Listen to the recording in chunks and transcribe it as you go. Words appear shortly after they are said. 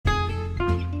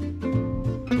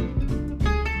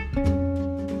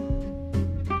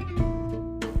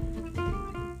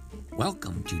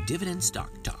Welcome to Dividend Stock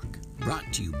Talk,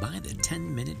 brought to you by the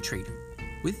 10-Minute Trader,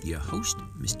 with your host,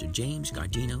 Mr. James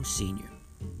Gargino Sr.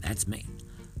 That's me.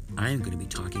 I'm going to be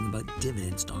talking about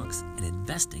dividend stocks and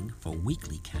investing for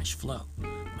weekly cash flow.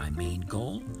 My main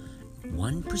goal,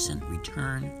 1%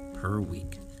 return per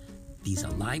week. These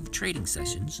are live trading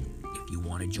sessions. If you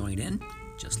want to join in,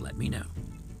 just let me know.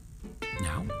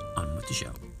 Now, on with the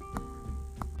show.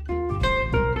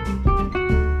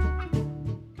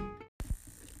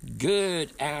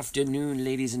 Good afternoon,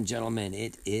 ladies and gentlemen.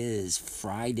 It is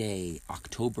Friday,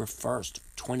 October 1st,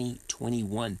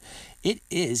 2021. It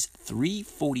is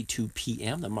 3:42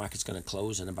 p.m. The market's going to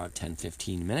close in about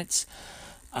 10-15 minutes.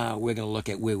 We're going to look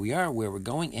at where we are, where we're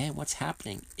going, and what's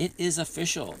happening. It is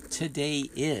official.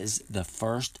 Today is the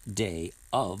first day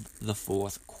of the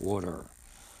fourth quarter.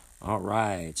 All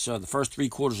right, so the first three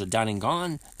quarters are done and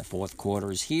gone. The fourth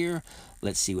quarter is here.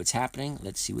 Let's see what's happening.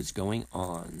 Let's see what's going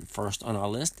on. First on our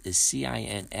list is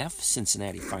CINF,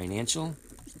 Cincinnati Financial,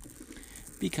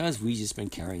 because we've just been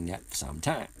carrying that for some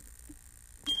time.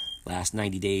 Last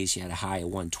 90 days, she had a high of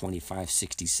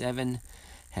 125.67,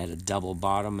 had a double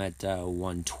bottom at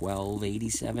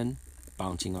 112.87.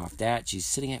 Bouncing off that, she's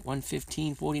sitting at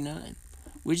 115.49.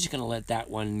 We're just going to let that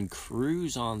one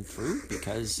cruise on through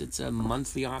because it's a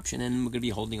monthly option, and we're going to be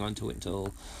holding on to it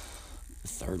until the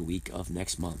third week of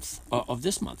next month. Of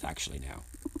this month, actually, now.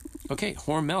 Okay,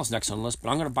 Hormel's next on the list, but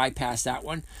I'm going to bypass that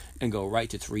one and go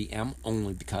right to 3M,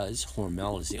 only because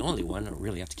Hormel is the only one I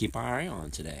really have to keep our eye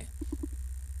on today.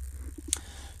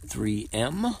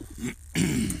 3M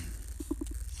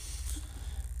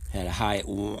had a high at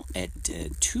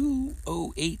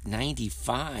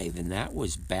 208.95, and that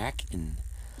was back in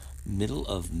middle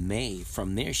of May.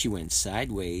 From there, she went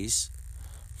sideways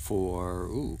for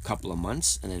a couple of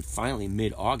months, and then finally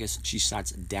mid-August, she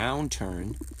starts a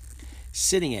downturn,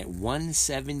 sitting at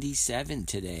 177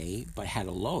 today, but had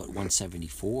a low at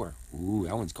 174. Ooh,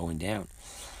 that one's going down.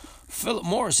 Philip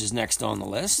Morris is next on the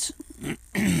list.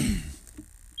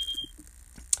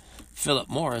 Philip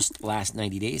Morris, last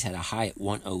 90 days, had a high at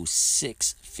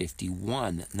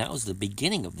 106.51, and that was the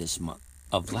beginning of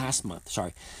last month,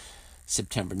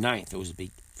 September 9th. It was the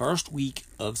first week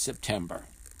of September.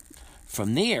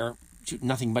 From there,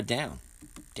 nothing but down.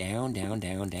 Down.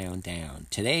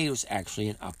 Today was actually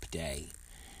an up day.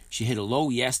 She hit a low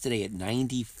yesterday at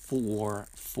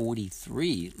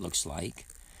 94.43, looks like.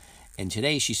 And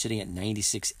today she's sitting at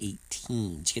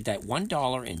 96.18. She get that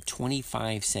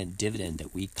 $1.25 dividend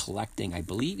that we're collecting, I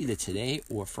believe, either today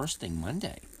or first thing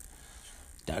Monday.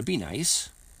 That would be nice.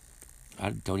 I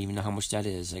don't even know how much that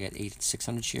is. I got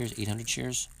 600 shares, 800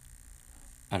 shares.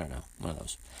 I don't know. One of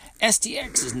those.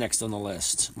 STX is next on the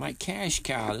list. My cash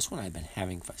cow. This one I've been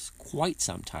having for quite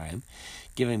some time,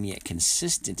 giving me a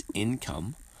consistent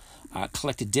income.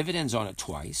 Collected dividends on it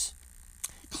twice.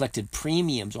 Collected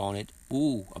premiums on it,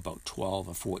 about 12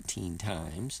 or 14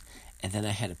 times. And then I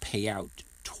had to pay out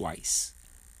twice.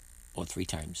 Or 3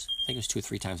 times. I think it was 2 or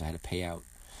 3 times I had to pay out.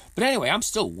 But anyway, I'm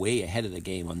still way ahead of the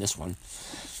game on this one.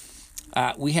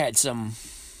 We had some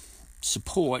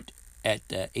support at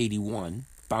 81.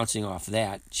 Bouncing off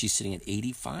that, she's sitting at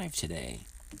 85 today.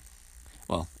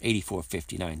 Well,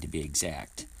 84.59 to be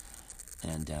exact.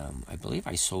 And I believe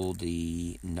I sold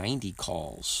the 90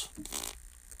 calls.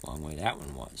 Long way that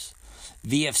one was.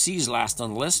 VFC's last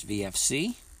on the list.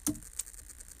 VFC.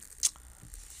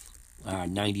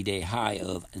 90-day high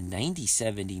of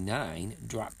 90.79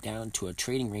 dropped down to a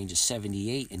trading range of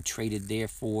 78 and traded there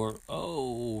for,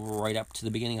 right up to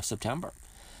the beginning of September.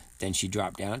 Then she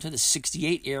dropped down to the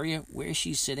 68 area where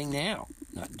she's sitting now.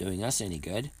 Not doing us any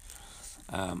good.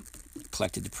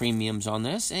 Collected the premiums on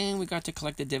this, and we got to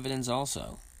collect the dividends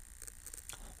also.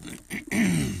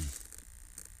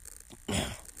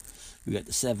 We got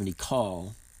the 70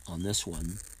 call on this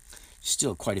one.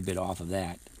 Still quite a bit off of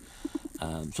that.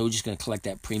 So we're just going to collect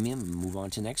that premium and move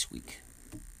on to next week.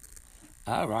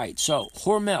 All right, so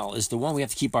Hormel is the one we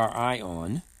have to keep our eye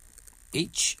on.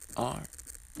 HRL.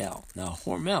 Now,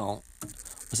 Hormel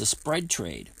was a spread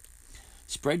trade.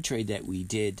 Spread trade that we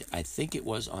did, I think it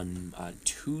was on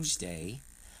Tuesday.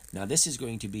 Now, this is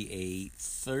going to be a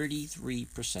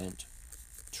 33%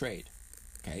 trade.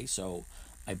 Okay, so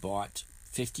I bought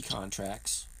 50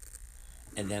 contracts,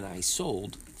 and then I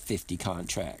sold 50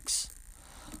 contracts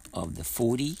of the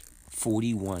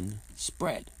 40-41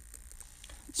 spread.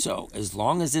 So as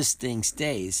long as this thing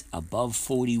stays above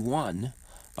 41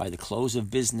 by the close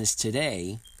of business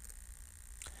today,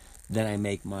 then I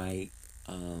make my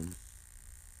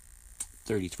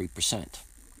 33%.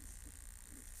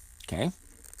 Okay?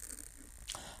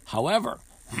 However,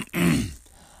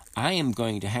 I am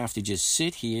going to have to just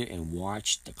sit here and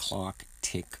watch the clock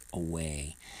tick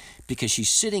away because she's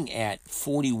sitting at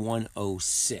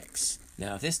 4106.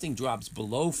 Now, if this thing drops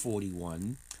below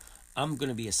 41, I'm going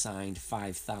to be assigned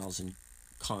 5,000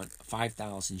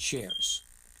 shares.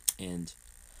 And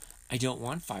I don't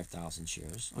want 5,000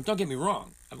 shares. Don't get me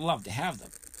wrong. I'd love to have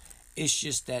them. It's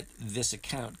just that this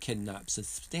account cannot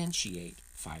substantiate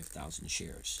 5,000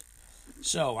 shares.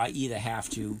 So I either have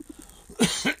to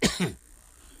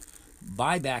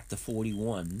buy back the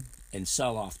 41 and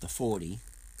sell off the 40,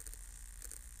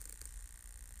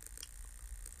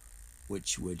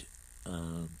 which would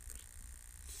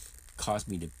cause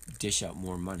me to dish out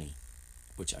more money,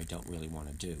 which I don't really want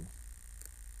to do.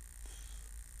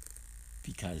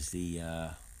 Because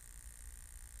look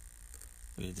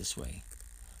at it this way.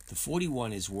 The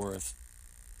 41 is worth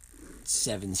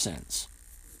 7 cents.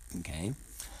 Okay?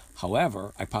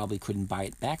 However, I probably couldn't buy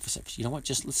it back for 7 cents. You know what?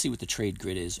 Let's see what the trade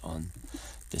grid is on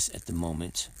this at the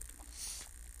moment.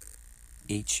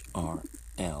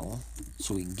 HRL.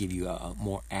 So we can give you a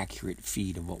more accurate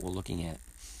feed of what we're looking at.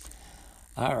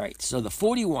 All right. So the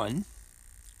 41,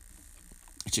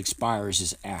 which expires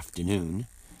this afternoon,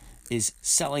 is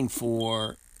selling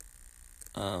for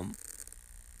 20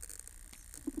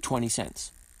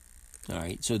 cents. All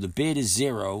right, so the bid is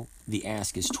 0, the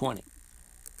ask is 20.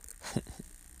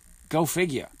 Go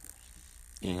figure.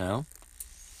 You know,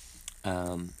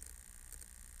 at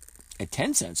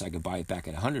 10 cents, I could buy it back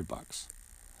at $100,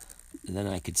 and then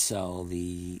I could sell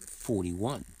the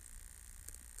 41.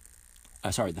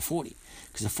 The 40,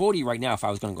 because the 40 right now, if I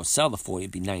was going to go sell the 40,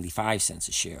 it'd be 95 cents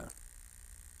a share,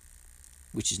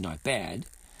 which is not bad.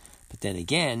 But then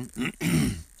again,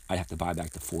 I'd have to buy back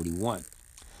the 41.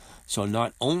 So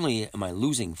not only am I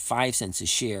losing 5 cents a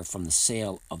share from the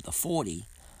sale of the 40,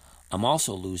 I'm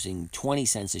also losing 20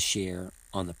 cents a share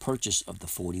on the purchase of the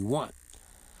 41.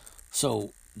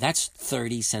 So that's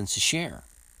 30 cents a share.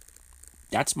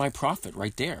 That's my profit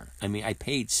right there. I mean, I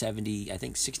paid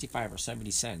 65 or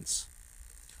 70 cents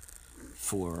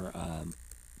for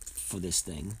this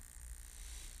thing.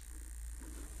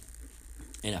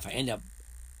 And if I end up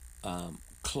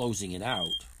closing it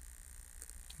out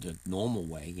the normal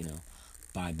way,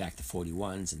 buying back the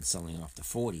 41s and selling off the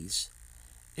 40s,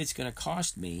 it's going to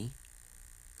cost me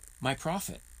my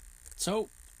profit. So,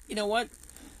 you know what?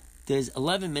 There's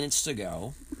 11 minutes to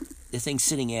go. The thing's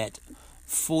sitting at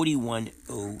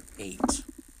 41.08.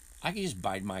 I can just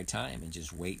bide my time and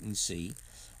just wait and see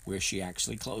where she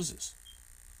actually closes.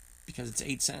 Because it's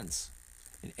 8 cents.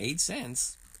 And 8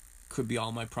 cents could be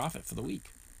all my profit for the week.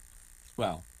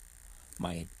 Well,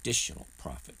 my additional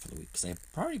profit for the week, because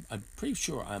I'm pretty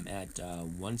sure I'm at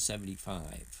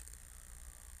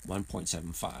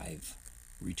 1.75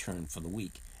 return for the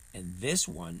week, and this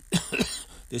one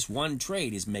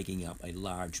trade is making up a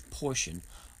large portion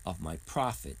of my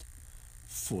profit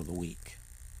for the week.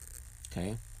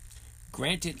 Okay,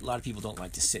 granted, a lot of people don't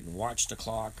like to sit and watch the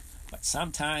clock, but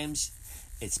sometimes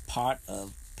it's part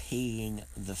of paying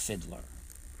the fiddler.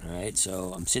 All right,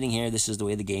 so I'm sitting here. This is the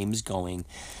way the game is going.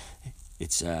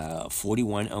 It's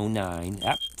 41.09,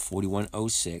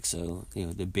 41.06. So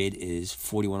the bid is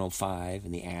 41.05,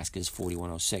 and the ask is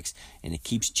 41.06, and it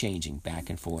keeps changing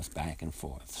back and forth.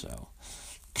 So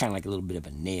kind of like a little bit of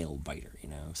a nail biter,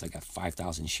 It's like I got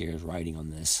 5,000 shares riding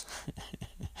on this.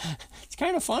 It's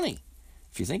kind of funny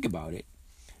if you think about it,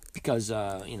 because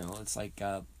it's like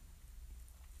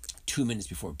 2 minutes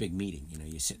before a big meeting.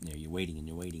 You're sitting there, you're waiting, and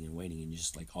you're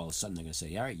just like, all of a sudden they're going to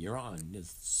say, all right, you're on.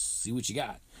 Let's see what you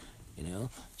got.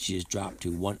 She just dropped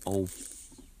to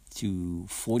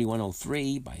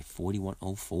 41.03 by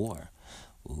 41.04.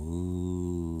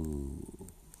 Ooh.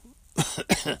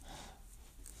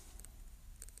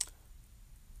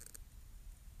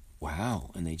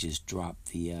 Wow, and they just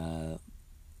dropped the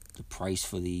price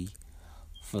for the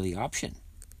option.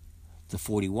 The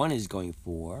 41 is going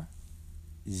for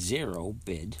 0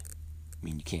 bid. I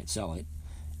mean, you can't sell it,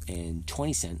 and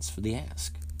 20 cents for the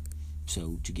ask.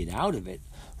 So to get out of it,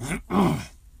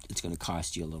 it's going to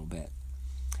cost you a little bit.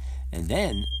 And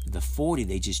then the 40,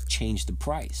 they just changed the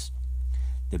price.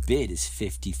 The bid is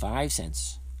 55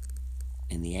 cents,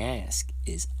 and the ask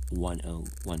is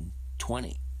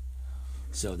 120.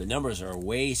 So the numbers are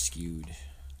way skewed.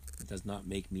 It does not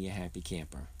make me a happy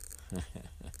camper.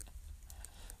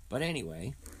 But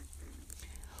anyway,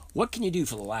 what can you do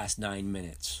for the last 9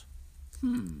 minutes?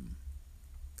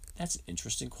 That's an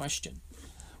interesting question.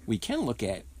 We can look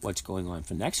at what's going on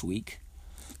for next week.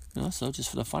 So just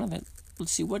for the fun of it,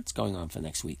 let's see what's going on for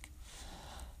next week.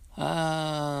 All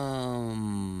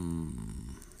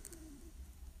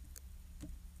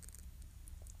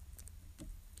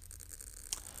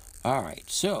right,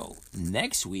 so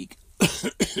next week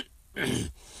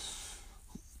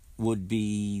would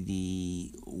be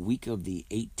the week of the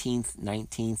 18th,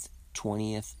 19th,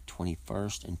 20th,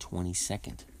 21st, and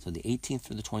 22nd. So the 18th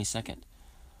through the 22nd.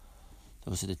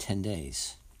 Those are the 10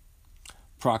 days.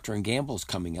 Procter & Gamble's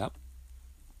coming up.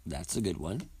 That's a good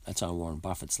one. That's on Warren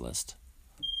Buffett's list.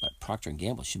 But Procter &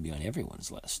 Gamble should be on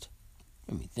everyone's list.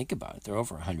 I mean, think about it. They're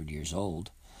over 100 years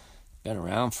old. Been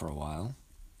around for a while.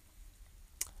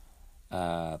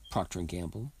 Procter &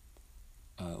 Gamble.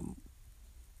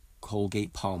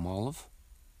 Colgate-Palmolive.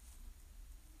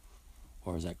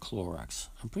 Or is that Clorox?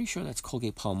 I'm pretty sure that's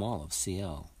Colgate-Palmolive,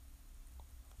 CL.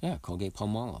 Yeah,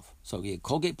 Colgate-Palmolive. So, yeah,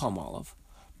 Colgate-Palmolive,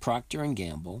 Procter &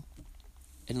 Gamble,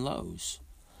 and Lowe's.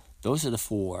 Those are the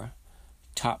 4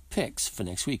 top picks for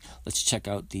next week. Let's check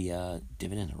out the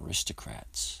Dividend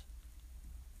Aristocrats.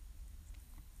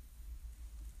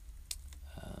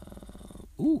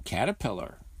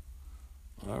 Caterpillar.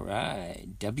 All right.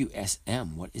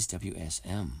 WSM. What is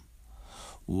WSM?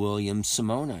 Williams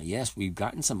Sonoma. Yes, we've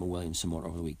gotten some of Williams Sonoma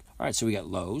over the week. All right, so we got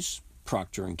Lowe's,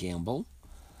 Procter & Gamble,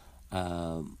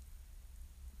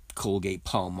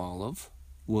 Colgate-Palmolive,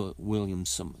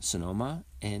 Williams Sonoma,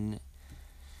 and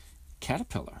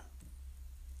Caterpillar.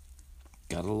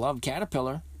 Gotta love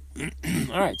Caterpillar.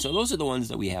 All right, so those are the ones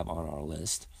that we have on our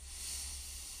list.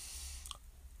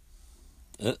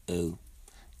 Uh-oh.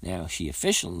 Now, she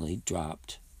officially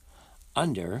dropped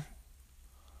under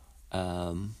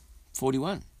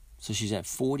 41. So she's at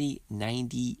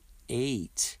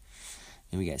 40.98.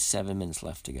 And we got 7 minutes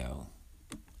left to go.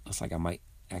 Looks like I might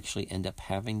actually end up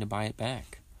having to buy it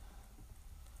back.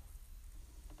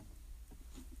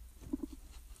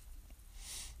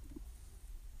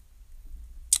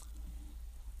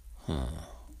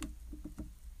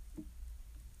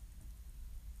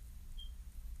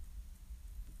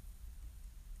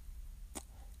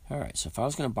 All right, so if I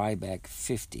was going to buy back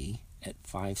 50 at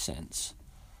 5 cents,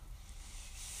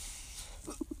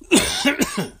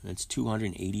 that's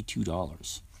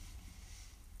 $282.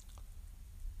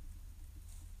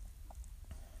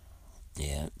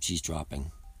 Yeah, she's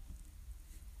dropping.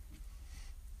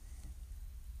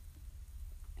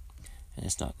 And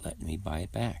it's not letting me buy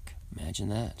it back. Imagine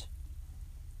that.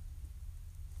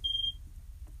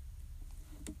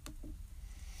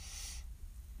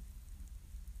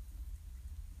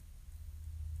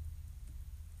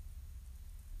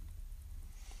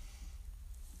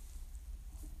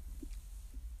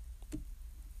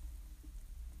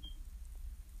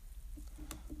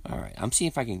 All right, I'm seeing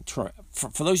if I can try.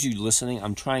 For those of you listening,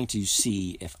 I'm trying to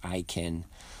see if I can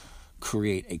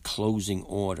create a closing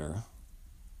order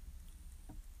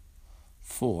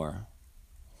for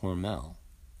Hormel.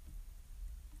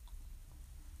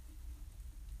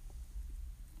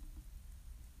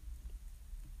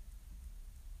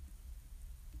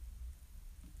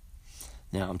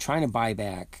 Now, I'm trying to buy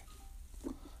back,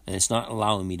 and it's not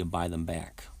allowing me to buy them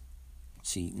back.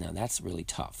 See, now that's really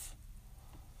tough.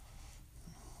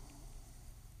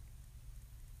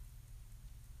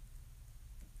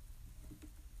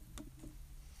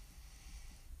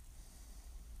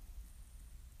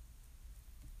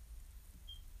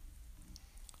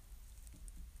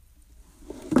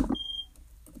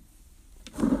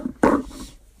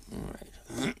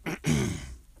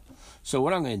 So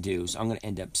what I'm going to do is I'm going to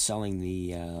end up selling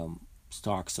the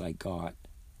stocks that I got.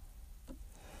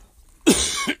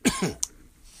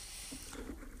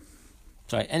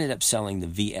 So I ended up selling the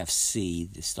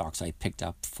VFC, the stocks I picked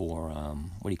up for,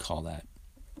 what do you call that?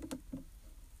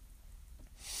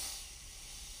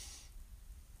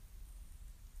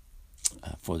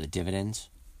 For the dividends.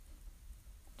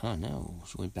 Oh no,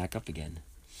 she went back up again.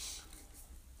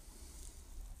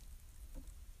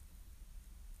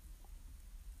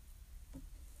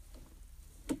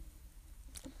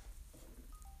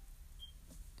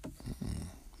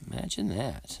 Imagine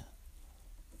that.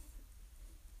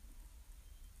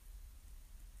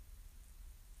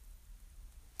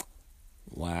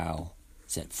 Wow.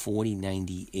 It's at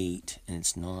 40.98 and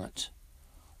it's not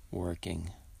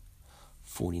working.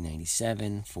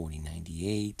 40.97,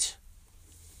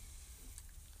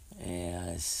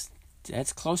 40.98.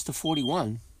 That's close to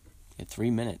 41 at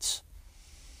 3 minutes.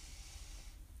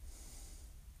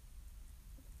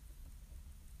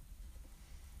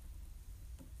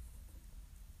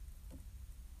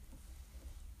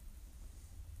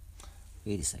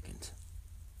 Wait a second.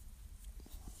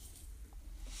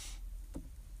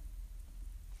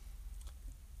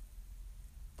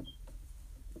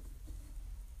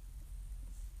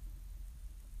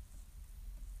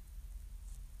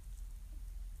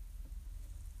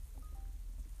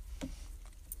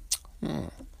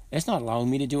 It's not allowing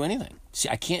me to do anything. See,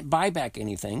 I can't buy back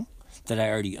anything that I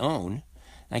already own.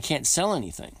 I can't sell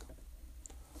anything.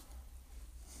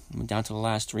 I'm down to the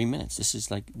last 3 minutes. This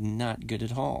is like not good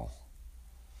at all.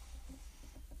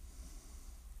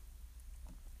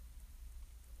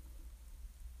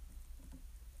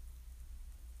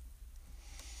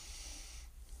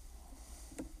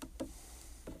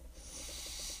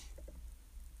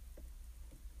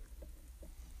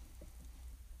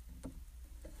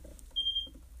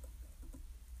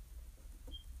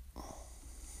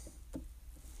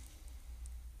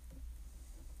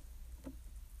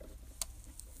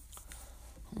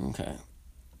 Okay.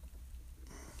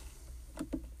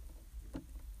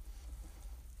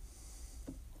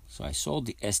 So I sold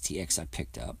the STX I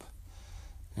picked up.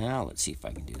 Now let's see if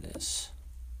I can do this.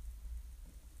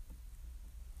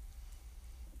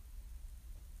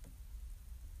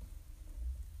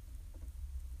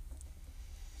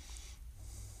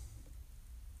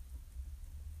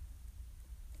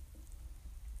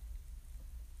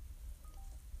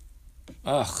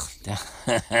 Ugh.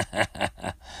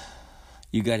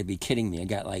 You got to be kidding me. I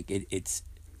got like, it's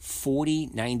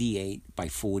 40.98 by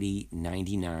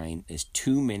 40.99. There's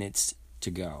 2 minutes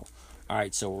to go. All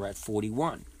right, so we're at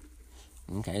 41.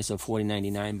 Okay, so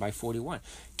 40.99 by 41.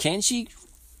 Can she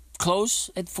close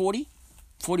at 40?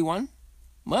 41?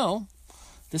 Well,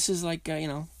 this is like,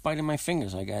 biting my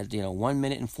fingers. I got, 1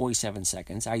 minute and 47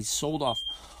 seconds. I sold off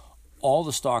all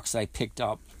the stocks I picked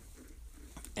up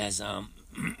as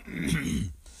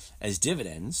as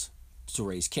dividends to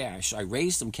raise cash. I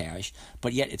raised some cash,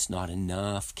 but yet it's not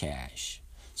enough cash.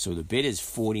 So the bid is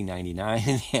 40.99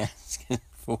 and the ask is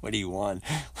 41.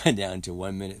 Went down to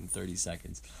 1 minute and 30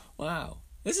 seconds. Wow,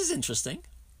 this is interesting.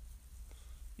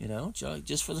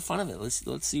 Just for the fun of it,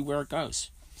 let's see where it goes.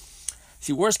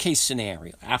 See, worst case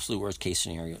scenario, absolute worst case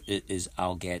scenario is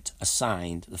I'll get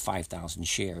assigned the 5,000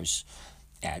 shares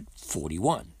at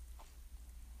 41.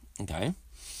 Okay,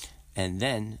 and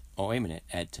then wait a minute,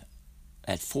 at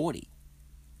 40.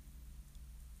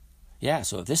 Yeah,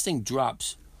 so if this thing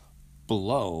drops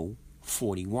below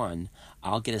 41,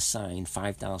 I'll get assigned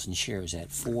 5,000 shares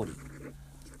at 40,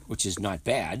 which is not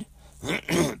bad.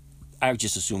 I would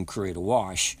just assume create a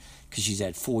wash because she's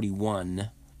at 41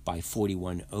 by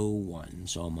 41.01,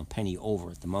 so I'm a penny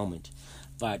over at the moment.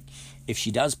 But if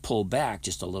she does pull back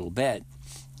just a little bit,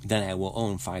 then I will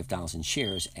own 5,000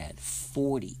 shares at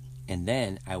 40, and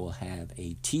then I will have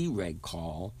a T-reg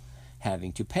call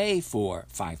having to pay for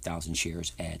 5,000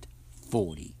 shares at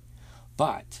 40.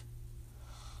 But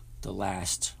the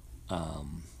last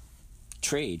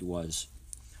trade was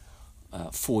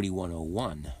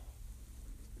 41.01.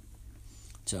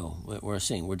 So we're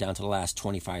seeing we're down to the last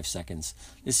 25 seconds.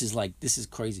 This is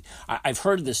crazy. I've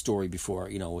heard of this story before,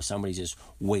 where somebody's just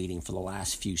waiting for the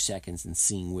last few seconds and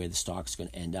seeing where the stock's going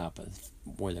to end up,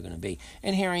 where they're going to be.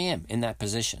 And here I am in that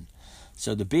position.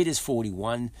 So the bid is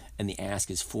 41 and the ask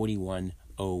is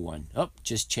 41.01. Oh,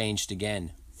 just changed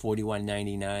again.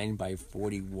 41.99 by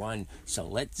 41. So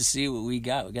let's see what we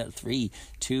got. We got 3,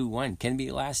 2, 1. Can it be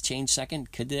the last change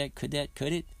second? Could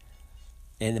it?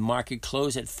 And the market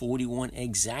closed at 41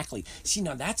 exactly. See,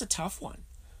 now that's a tough one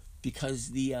because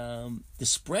the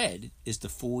spread is the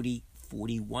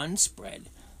 40-41 spread.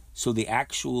 So the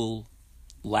actual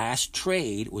last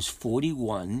trade was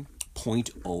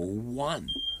 41.01.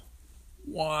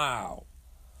 Wow.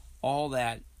 All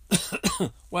that.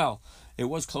 Well, it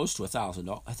was close to 1,000.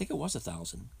 I think it was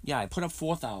 1,000. Yeah, I put up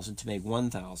 4,000 to make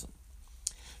 1,000.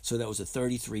 So that was a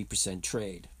 33%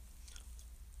 trade.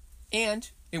 And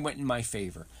it went in my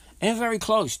favor. And very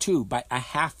close, too, by a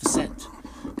half a cent.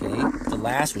 Okay? The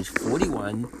last was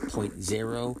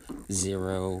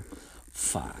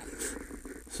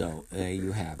 41.005. So there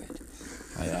you have it.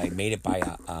 I made it by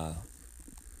a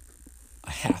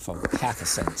half a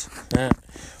cent.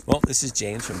 Well, this is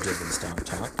James from Dividend Stock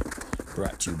Talk,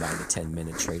 brought to you by the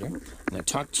 10-Minute Trader. And I'll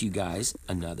talk to you guys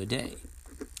another day.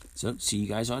 So see you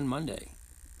guys on Monday.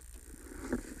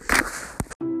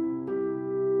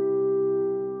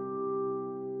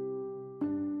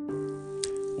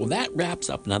 Well, that wraps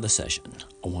up another session.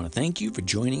 I want to thank you for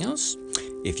joining us.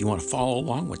 If you want to follow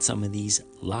along with some of these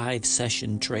live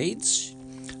session trades,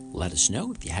 let us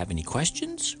know. If you have any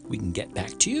questions, we can get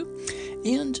back to you.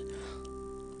 And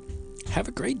have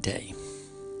a great day.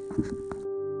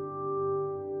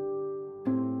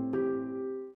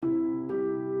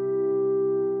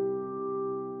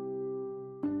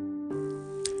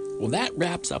 Well, that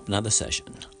wraps up another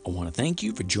session. I want to thank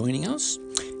you for joining us.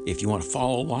 If you want to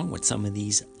follow along with some of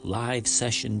these live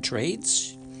session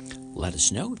trades, let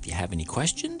us know. If you have any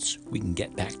questions, we can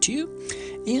get back to you.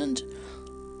 And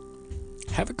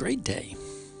have a great day.